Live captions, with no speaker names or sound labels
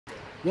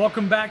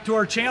Welcome back to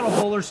our channel,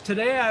 bowlers.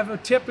 Today I have a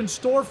tip in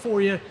store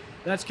for you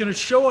that's going to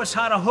show us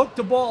how to hook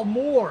the ball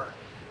more.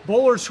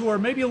 Bowlers who are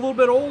maybe a little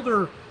bit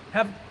older,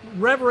 have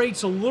rev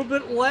rates a little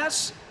bit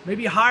less,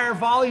 maybe higher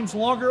volumes,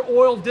 longer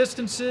oil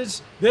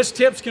distances. This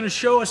tip's going to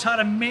show us how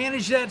to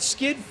manage that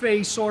skid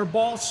face so our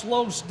ball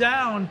slows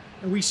down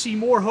and we see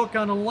more hook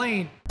on the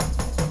lane.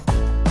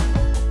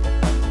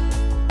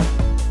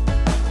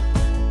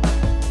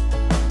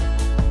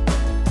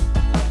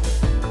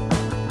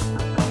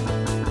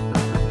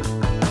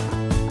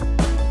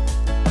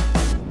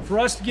 For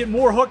us to get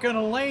more hook on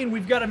a lane,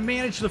 we've got to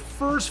manage the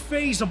first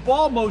phase of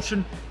ball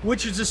motion,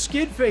 which is the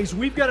skid phase.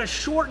 We've got to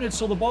shorten it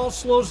so the ball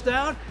slows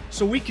down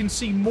so we can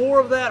see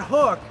more of that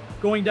hook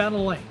going down the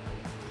lane.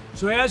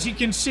 So as you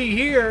can see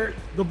here,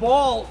 the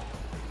ball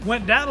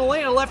went down the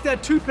lane. I left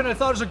that 2-pin. I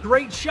thought it was a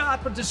great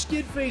shot, but the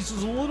skid phase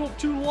is a little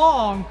too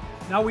long.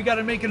 Now we got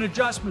to make an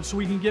adjustment so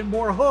we can get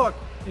more hook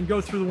and go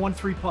through the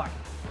 1-3 puck.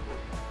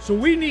 So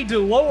we need to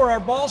lower our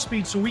ball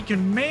speed so we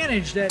can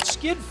manage that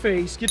skid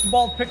face, get the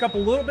ball to pick up a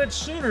little bit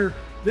sooner.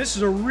 This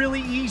is a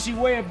really easy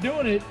way of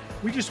doing it.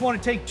 We just want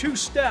to take 2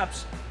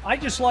 steps. I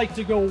just like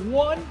to go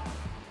 1,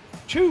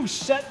 2,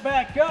 set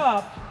back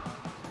up.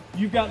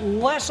 You've got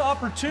less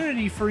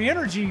opportunity for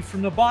energy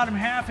from the bottom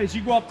half as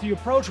you go up the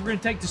approach. We're going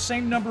to take the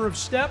same number of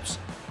steps.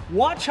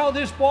 Watch how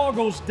this ball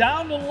goes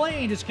down the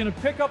lane. It's going to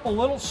pick up a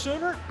little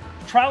sooner.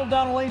 Travel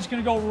down the lane is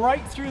going to go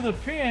right through the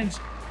pins.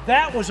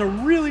 That was a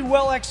really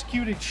well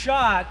executed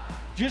shot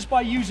just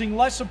by using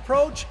less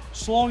approach,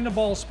 slowing the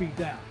ball speed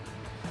down.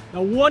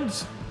 Now, one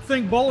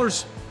thing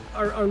bowlers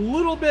are a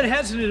little bit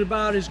hesitant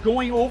about is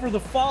going over the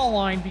foul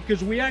line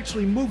because we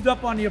actually moved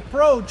up on the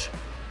approach.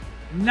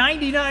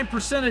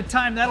 99% of the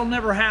time, that'll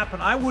never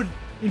happen. I would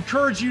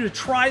encourage you to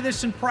try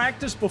this in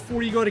practice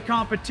before you go to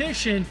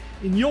competition,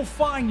 and you'll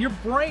find your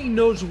brain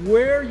knows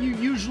where you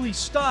usually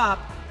stop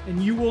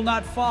and you will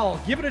not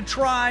foul. Give it a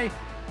try.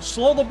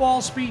 Slow the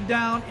ball speed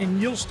down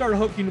and you'll start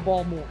hooking the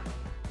ball more.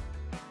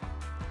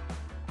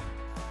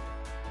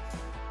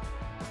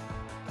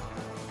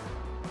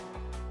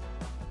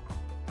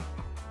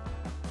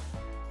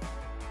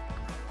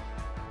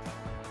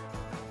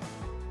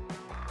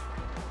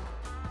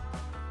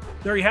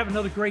 There you have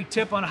another great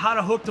tip on how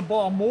to hook the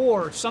ball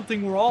more,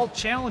 something we're all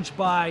challenged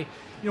by.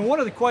 You know, one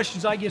of the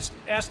questions I get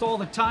asked all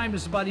the time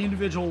is about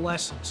individual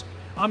lessons.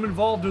 I'm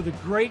involved with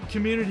a great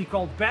community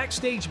called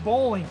Backstage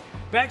Bowling.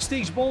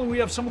 Backstage Bowling, we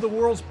have some of the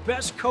world's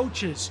best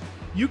coaches.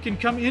 You can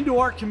come into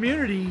our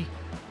community,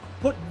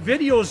 put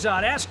videos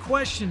out, ask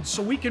questions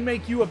so we can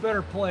make you a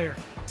better player.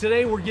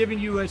 Today we're giving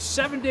you a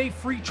 7-day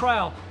free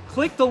trial.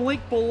 Click the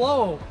link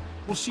below.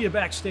 We'll see you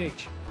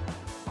backstage.